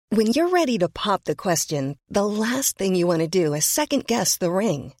When you're ready to pop the question, the last thing you want to do is second-guess the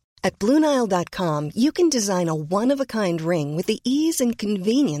ring. At BlueNile.com, you can design a one-of-a-kind ring with the ease and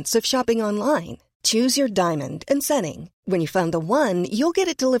convenience of shopping online. Choose your diamond and setting. When you find the one, you'll get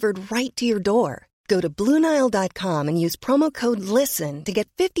it delivered right to your door. Go to BlueNile.com and use promo code LISTEN to get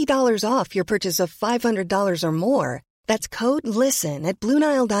 $50 off your purchase of $500 or more. That's code LISTEN at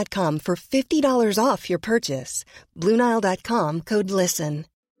BlueNile.com for $50 off your purchase. BlueNile.com, code LISTEN.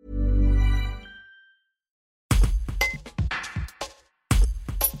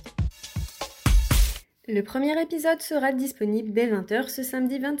 Le premier épisode sera disponible dès 20h ce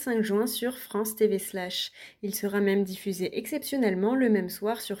samedi 25 juin sur France TV /. Il sera même diffusé exceptionnellement le même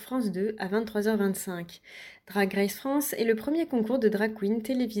soir sur France 2 à 23h25. Drag Race France est le premier concours de drag queen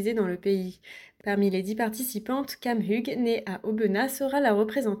télévisé dans le pays. Parmi les 10 participantes, Cam Hugh, née à Aubenas, sera la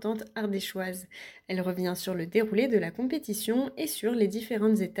représentante ardéchoise. Elle revient sur le déroulé de la compétition et sur les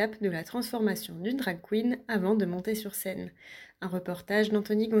différentes étapes de la transformation d'une drag queen avant de monter sur scène. Un reportage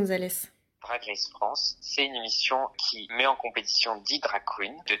d'Anthony Gonzalez. Drag Race France, c'est une émission qui met en compétition 10 drag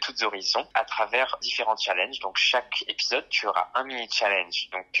queens de toutes horizons à travers différents challenges. Donc chaque épisode, tu auras un mini challenge,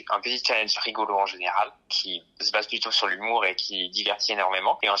 donc un petit challenge rigolo en général qui se base plutôt sur l'humour et qui divertit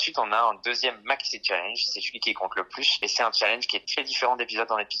énormément. Et ensuite, on a un deuxième maxi challenge, c'est celui qui compte le plus. Et c'est un challenge qui est très différent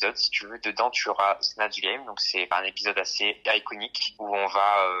d'épisode en épisode. Si tu veux, dedans, tu auras Snatch Game, donc c'est un épisode assez iconique où on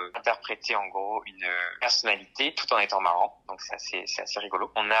va interpréter en gros une personnalité tout en étant marrant. Donc c'est assez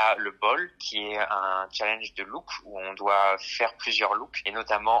rigolo. On a le ball, qui est un challenge de look où on doit faire plusieurs looks et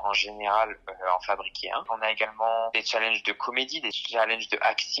notamment en général en fabriquer un. On a également des challenges de comédie, des challenges de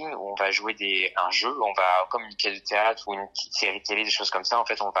acting où on va jouer un jeu, on va comme une pièce de théâtre ou une petite série télé, des choses comme ça. En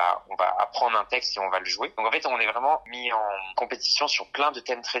fait, on va apprendre un texte et on va le jouer. Donc en fait, on est vraiment mis en compétition sur plein de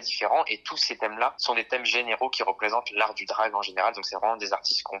thèmes très différents et tous ces thèmes-là sont des thèmes généraux qui représentent l'art du drag en général. Donc c'est vraiment des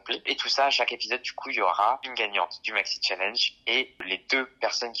artistes complets. Et tout ça, à chaque épisode, du coup, il y aura une gagnante du Maxi Challenge et les deux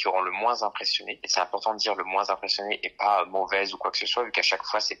personnes qui auront le moins impressionné. Et c'est important de dire le moins impressionné et pas mauvaise ou quoi que ce soit, vu qu'à chaque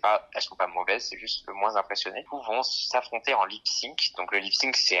fois elles sont pas mauvaises, c'est juste le moins impressionné. Ils vont s'affronter en lip sync. Donc le lip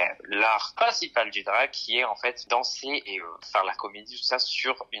sync, c'est l'art principal du drag qui est en fait danser et faire la comédie, tout ça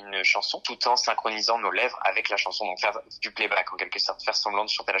sur une chanson tout en synchronisant nos lèvres avec la chanson. Donc faire du playback en quelque sorte, faire semblant de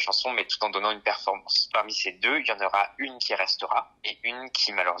chanter la chanson mais tout en donnant une performance. Parmi ces deux, il y en aura une qui restera et une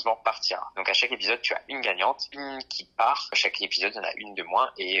qui malheureusement partira. Donc à chaque épisode, tu as une gagnante, une qui part. À chaque épisode, il y en a une de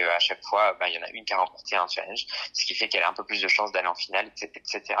moins et à chaque fois, il y en a une qui a remporté un challenge, ce qui fait qu'elle a un peu plus de chances d'aller en finale,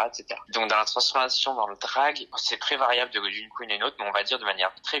 etc. Donc dans la transformation dans le drag, c'est très variable d'une queen à une autre, mais on va dire de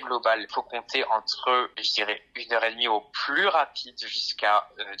manière très globale, il faut compter entre, je dirais, 1h30 au plus rapide jusqu'à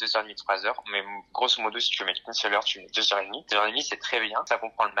 2h30, 3h. Mais grosso modo, si tu veux mettre une seule heure, tu mets 2h30. 2h30, c'est très bien. Ça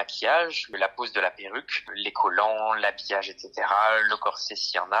comprend le maquillage, la pose de la perruque, les collants, l'habillage, etc. Le corset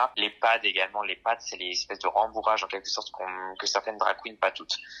s'il y en a. Les pads également. Les pads, c'est les espèces de rembourrages en quelque sorte que certaines drag queens, pas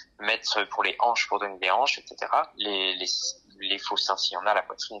toutes, mettre pour les hanches, pour donner des hanches, etc. Les faux seins s'il y en a, la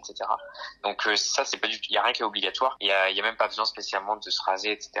poitrine, etc. Donc ça, c'est pas du tout, il y a rien qui est obligatoire. Il y a même pas besoin spécialement de se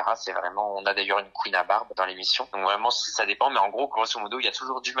raser, etc. C'est vraiment, on a d'ailleurs une queen à barbe dans l'émission. Donc vraiment, ça dépend, mais en gros, grosso modo, il y a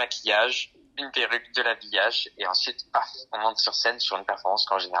toujours du maquillage, une perruque, de l'habillage, et ensuite, paf, on monte sur scène sur une performance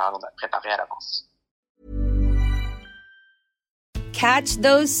qu'en général, on a préparée à l'avance. Catch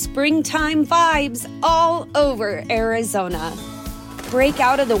those springtime vibes all over Arizona. Break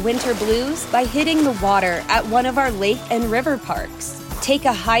out of the winter blues by hitting the water at one of our lake and river parks. Take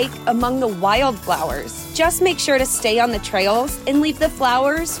a hike among the wildflowers. Just make sure to stay on the trails and leave the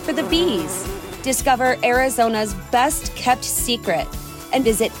flowers for the bees. Discover Arizona's best kept secret and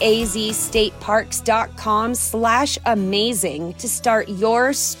visit azstateparks.com/amazing to start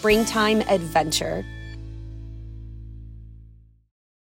your springtime adventure.